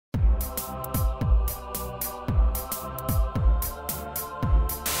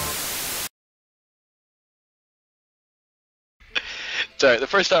Sorry, the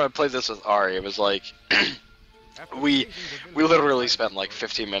first time I played this with Ari, it was like we literally spent like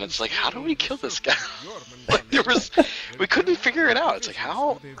 15 minutes like, how do we kill this guy? Like we couldn't figure it out. It's like,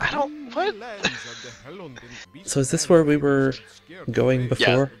 how? I don't what? So is this where we were going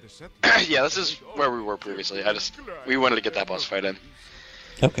before? Yeah. Yeah, this is where we were previously. We wanted to get that boss fight in.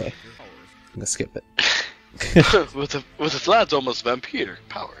 Okay. I'm gonna skip it. with its lad's almost vampire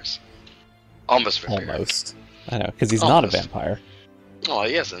powers. Almost vampire. Almost. I know, because he's not a vampire. Oh,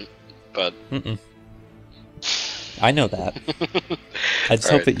 he isn't, but... I know that. I just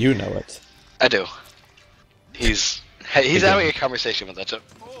hope that you know it. I do. He's having a conversation with that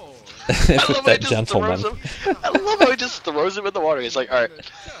with that gentleman. I love how he just throws him in the water. He's like, alright,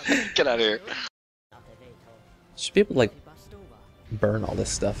 get out of here. Should be able to, like, burn all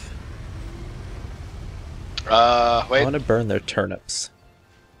this stuff. Wait. I want to burn their turnips.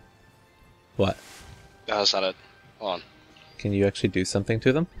 What? No, that's not it. Hold on. Can you actually do something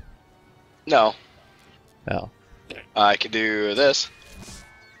to them? No. Oh. I can do this.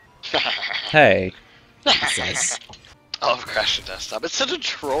 Hey. Jesus. Oh, I've crashed the desktop. It's such a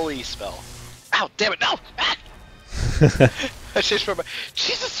trolly spell. Ow, damn it, no! Ah! I changed my mind.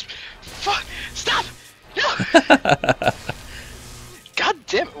 Jesus! Fuck! Stop! No! God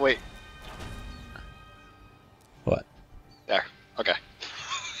damn it, wait. What? There. Okay.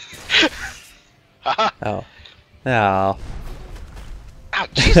 Oh. Oh. Ow,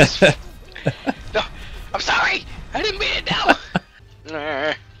 Jesus! No! I'm sorry! I didn't mean it now!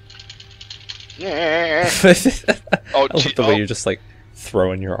 Oh, I love the way you're just like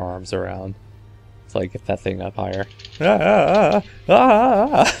throwing your arms around to like get that thing up higher. Jeez.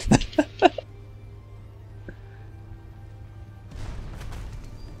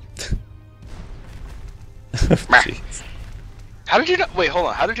 How did you not? Wait, hold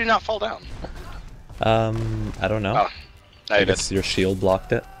on. How did you not fall down? I don't know. Oh, no, I guess your shield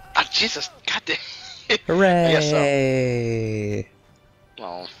blocked it. Oh, Jesus! God damn. Hooray! I guess so.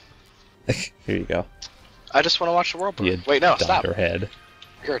 Well, here you go. I just want to watch the world burn. You Wait, no, stop. Dunderhead.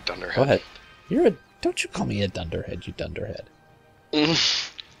 You're a Dunderhead. Go ahead. You're a. Don't you call me a Dunderhead, you Dunderhead.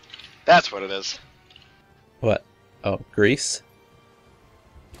 That's what it is. What? Oh, grease?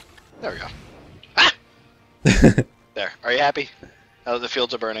 There we go. Ah! There. Are you happy? Now that the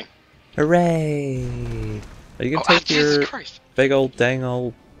fields are burning. Hooray! Are you gonna take Jesus your Christ. big old dang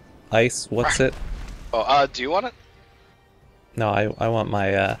old ice? What's it? Oh, do you want it? No, I want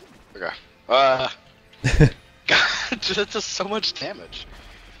my Okay. God, that's just so much damage.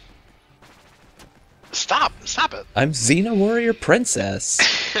 Stop it. I'm Xena Warrior Princess.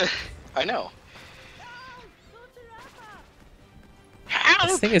 I know.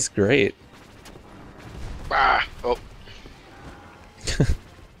 This thing is great. Ah, oh.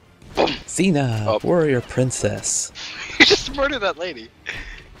 Boom. Xena Warrior Princess. You just murdered that lady.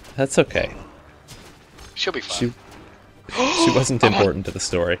 That's okay. She'll be fine. She wasn't important to the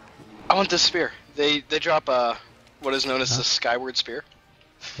story. I want this spear. They drop what is known as the Skyward Spear.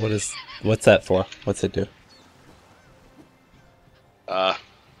 What's that for? What's it do?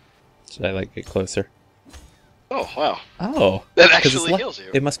 Should I like get closer? Oh wow. Oh. That actually heals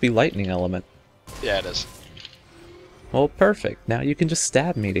you. It must be lightning element. Yeah, it is. Well, perfect. Now you can just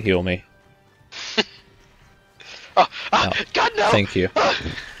stab me to heal me. Oh, no. God no! Thank you.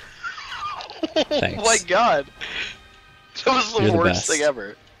 Thanks. Oh my God. That was the worst thing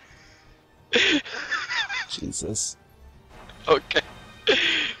ever. Jesus. Okay.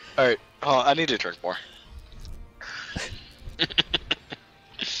 Alright. Oh, I need to drink more.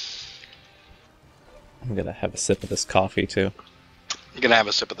 I'm gonna have a sip of this coffee too. You're gonna have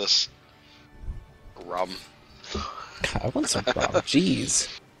a sip of this rum. God, I want some rum. Jeez.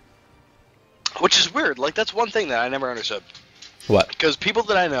 Which is weird. Like, that's one thing that I never understood. What? Because people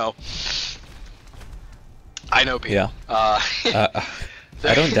that I know people. Yeah. I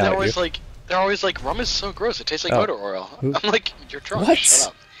don't doubt you. They're always like, rum is so gross. It tastes like motor oil. I'm like, you're drunk. What? Shut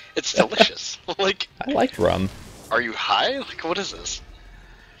up. It's delicious. Like, I like rum. Are you high? Like, what is this?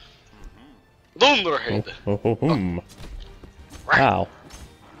 Dunderhaed. Wow.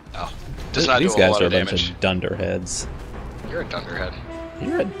 Oh, does not These do a guys lot are of a bunch damage. of Dunderheads. You're a Dunderhead.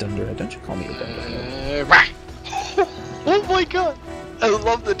 You're a Dunderhead. Don't you call me a Dunderhead? Oh my God! I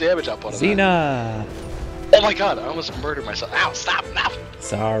love the damage output of that. Xena! Oh my God! I almost murdered myself. Ow! Stop! No!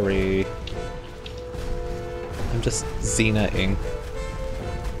 Sorry. I'm just Xena-ing.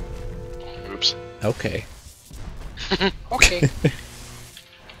 Oops. Okay. Okay.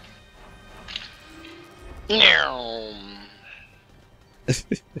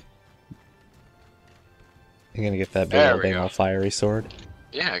 I'm gonna get that big old dang old fiery sword.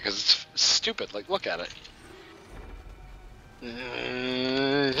 Yeah, because it's stupid. Like, look at it.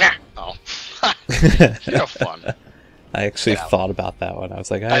 Yeah. Oh. You're fun. I actually thought about that one. I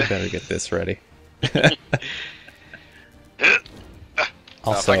was like, I better get this ready.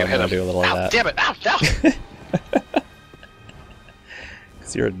 Also, I'm gonna do a little of that. Damn it! Ow! No!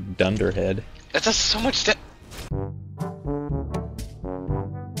 Because you're a dunderhead. That does so much damage.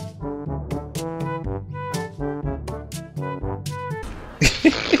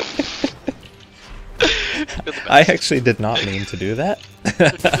 I actually did not mean to do that.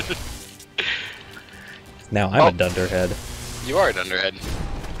 Now I'm a dunderhead. You are a dunderhead.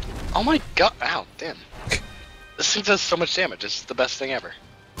 Oh my god! Ow! Damn. This thing does so much damage. It's the best thing ever.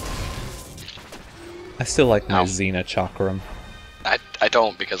 I still like my Xena chakram. I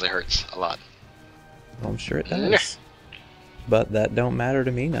don't because it hurts a lot. Well, I'm sure it does. But that don't matter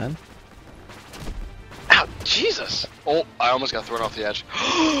to me none. Ow! Jesus! Oh, I almost got thrown off the edge.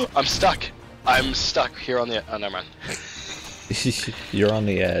 I'm stuck. I'm stuck here on the. Oh, never mind. You're on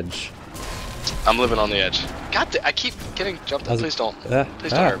the edge. I'm living on the edge. God, I keep getting jumped. Please don't.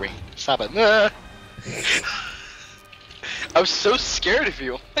 Please don't hurt me. Stop it. I'm so scared of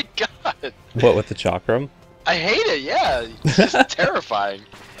you. Oh my god. What, with the chakram? I hate it. Yeah, it's just terrifying.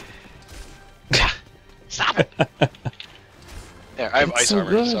 Stop it. There, I have ice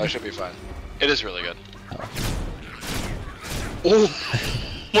armor, so I should be fine. It is really good. Oh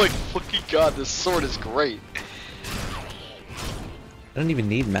my fucking god, this sword is great. I don't even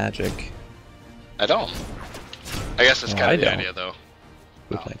need magic. I don't. I guess that's kind of the idea, though.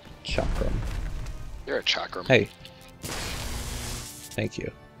 With my chakram. You're a chakram. Hey. Thank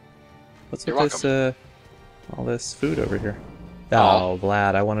you. What's with this, all this food over here? Oh,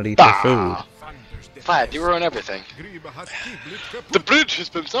 Vlad, I wanted to eat your food. Vlad, you ruin everything. The bridge has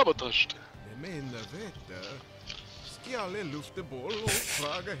been sabotaged.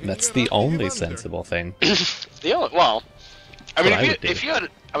 That's the only sensible thing. The only, well, I mean, if you had,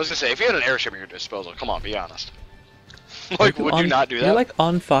 I was gonna say, if you had an airship at your disposal, come on, be honest. Like, would you not do that? You're like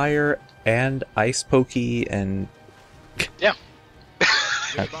on fire and ice pokey and. Yeah.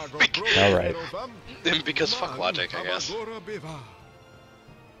 All right. Because fuck logic, I guess.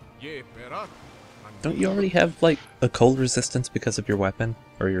 Don't you already have like a cold resistance because of your weapon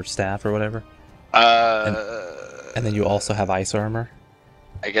or your staff or whatever? And then you also have ice armor.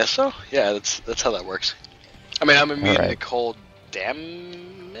 I guess so. Yeah, that's how that works. I mean, I'm immune to cold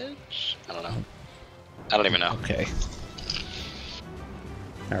damage. I don't know. I don't even know. Okay.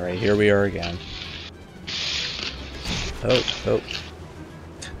 All right, here we are again. Oh.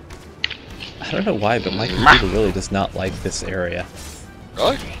 I don't know why, but my computer really does not like this area.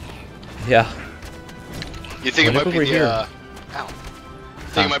 Really? Yeah. You think it might be the,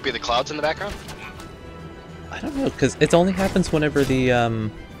 think it might be the clouds in the background? I don't know, because it only happens whenever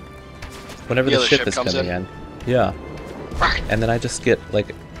the ship is coming in. Yeah. And then I just get,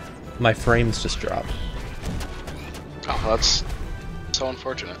 like, my frames just drop. Oh, that's so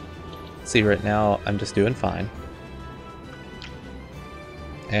unfortunate. See, right now, I'm just doing fine.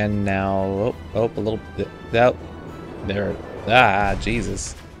 And now, a little bit, there,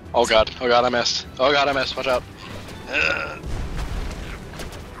 Jesus. Oh god, I missed. Oh god, I missed, watch out.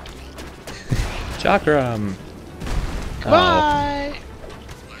 Chakram! Bye!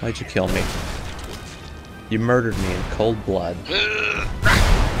 Why'd you kill me? You murdered me in cold blood.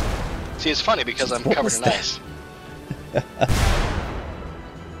 See, it's funny because I'm covered in ice.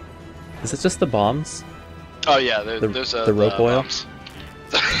 Is it just the bombs? Oh yeah, there's the rope oil? Bombs.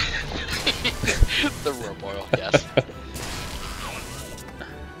 The rope oil, yes.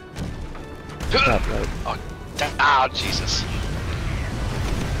 Oh, Jesus.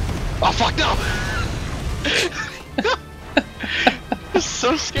 Oh, fuck, no! It's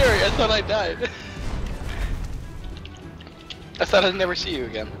so scary, I thought I died. I thought I'd never see you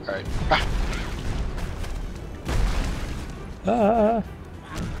again. Alright.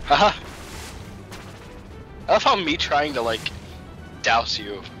 Haha. I love how me trying to, like, douse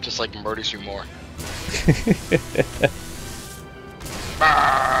you just, like, murders you more.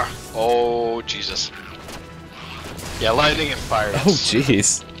 Oh, Jesus. Yeah, lightning and fire. Oh,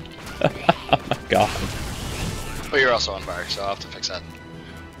 jeez. Oh my god. But you're also on fire, so I'll have to fix that.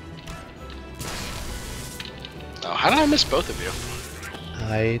 Oh, how did I miss both of you?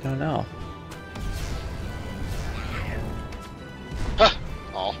 I don't know. Huh.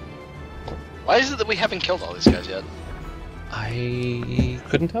 Oh. Why is it that we haven't killed all these guys yet? I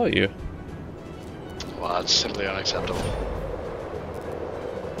couldn't tell you. Well, that's simply unacceptable.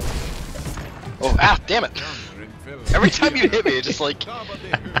 Oh, ah, damn it! Every time you hit me, it's just like... I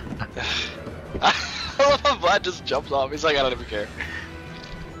love how Vlad just jumps off. He's like, I don't even care.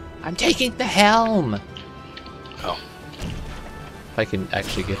 I'm taking the helm! Oh. I can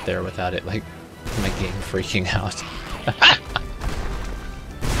actually get there without it, like, my game freaking out.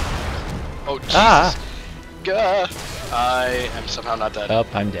 Oh, Jesus. I am somehow not dead. Oh,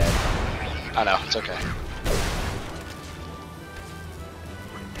 I'm dead. I know, it's okay.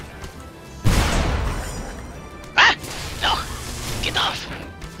 Ah! No! Get off!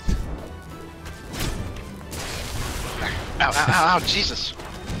 Ow, ow, ow, ow, Jesus!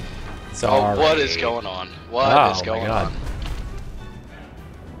 Sorry. Oh, what is going on? What is going on?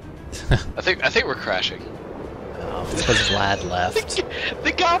 I think we're crashing. Oh, it's because Vlad left.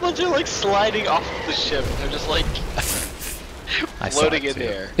 The goblins are like sliding off the ship. They're just like floating in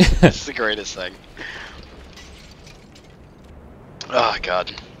the air. It's the greatest thing. Oh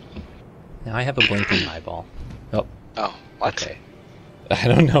god. Now I have a blinking eyeball. Oh. Oh, what? Okay. I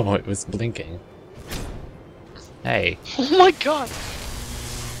don't know. It was blinking. Hey. Oh my god.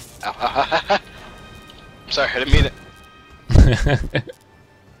 Ow, ow, ow, ow. I'm sorry, I didn't mean it.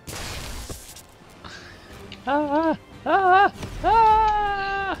 Ah, ah,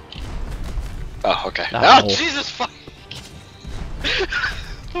 ah. Oh, okay. No. Oh, Jesus fuck!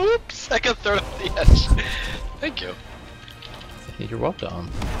 Oops, I got thrown off the edge. Thank you. You're welcome.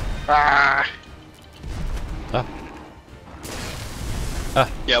 Ah. Ah.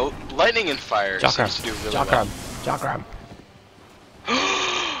 Ah. Yeah, lightning and fire seems to do really well. Jockram.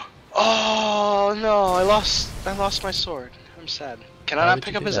 Oh no, I lost my sword. I'm sad. Can I not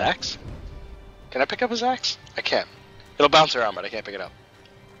pick up his axe? Can I pick up his axe? I can't. It'll bounce around, but I can't pick it up.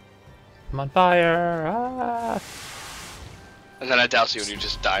 I'm on fire! Ah! And then I douse you and you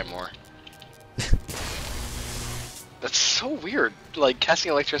just die more. That's so weird, like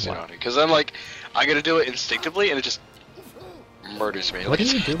casting electricity on it, because I'm like, I gotta do it instinctively and it just murders me. What are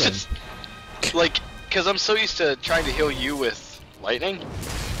you doing? Just, like, because I'm so used to trying to heal you with lightning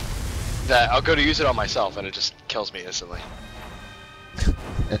that I'll go to use it on myself and it just kills me instantly.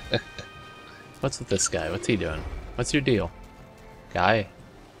 What's with this guy? What's he doing? What's your deal? Guy?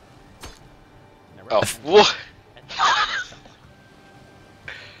 Oh, what?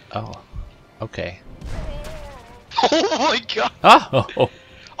 Oh, okay. Oh my god! Oh!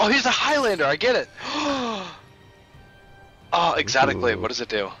 Oh, he's a Highlander, I get it! Oh, exotically, Ooh. what does it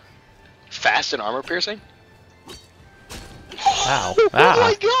do? Fast and armor piercing? Wow. Oh Ah.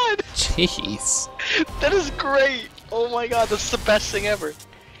 my god! Jeez. That is great! Oh my god, that's the best thing ever.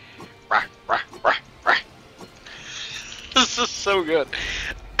 Rah, rah, rah, rah. This is so good.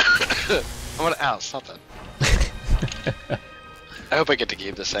 I'm gonna out, stop that. I hope I get to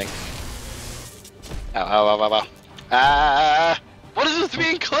keep this thing. Ow, ow, ow, ow, ow. Ah! What is with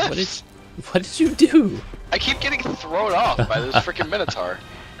me and cliffs? What did you do? I keep getting thrown off by this freaking Minotaur.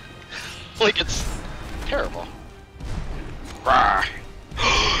 Like, it's terrible. Rah.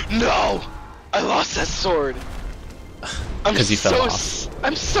 No! I lost that sword! Because you fell off.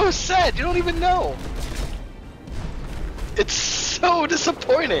 I'm so sad, you don't even know! It's so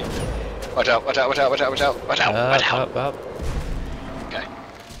disappointing! Watch out, watch out, watch out, watch out, watch out, watch out, watch out! Up. Okay.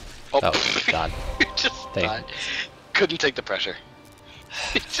 Oh, God. You just died. Couldn't take the pressure.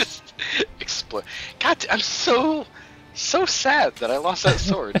 It just exploded. God, I'm so sad that I lost that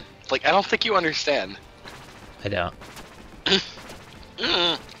sword. Like, I don't think you understand. I don't.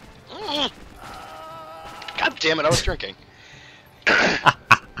 God damn it, I was drinking.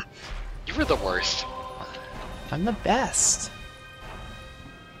 You were the worst. I'm the best.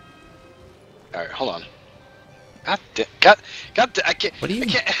 Alright, hold on. God, I can't. What are you I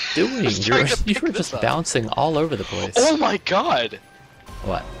can't, doing? You were just up. bouncing all over the place. Oh my god!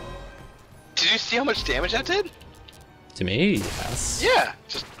 What? Did you see how much damage that did? To me, yes. Yeah,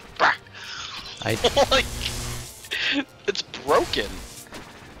 just. Bah. Like, it's broken.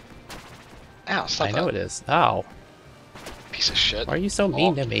 Ow, stop I know it is. Ow. Piece of shit. Why are you so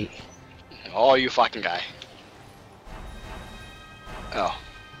mean to me? Oh, you fucking guy. Oh.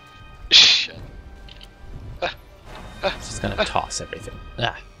 Shit. Just gonna toss everything.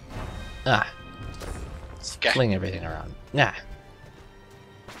 Just fling everything around. I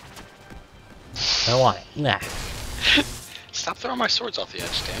don't want it. Stop throwing my swords off the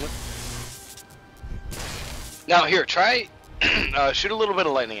edge, damn it. Now here, try shoot a little bit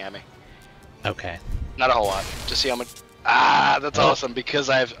of lightning at me. Okay. Not a whole lot. Just see how much. Ah, that's awesome. Because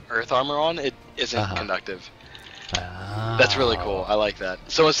I have earth armor on, it isn't conductive. That's really cool. I like that.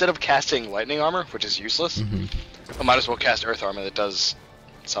 So instead of casting lightning armor, which is useless, I might as well cast earth armor that does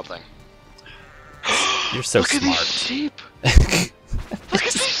something. You're so Look smart. At these sheep. Look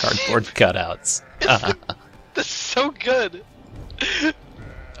at these cardboard sheep. cutouts. That's so good. I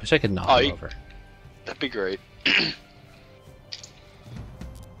wish I could knock them over. That'd be great.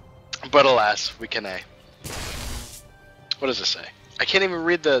 But alas, we can. What does this say? I can't even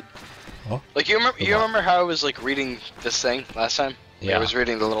read the... Oh, like, you remember how I was, like, reading this thing last time? Yeah. I was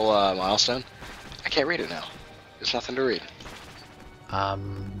reading the little milestone. I can't read it now. There's nothing to read.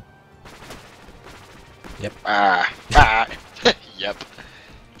 Yep. Yep.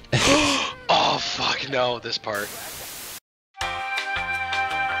 Oh, fuck, no, this part.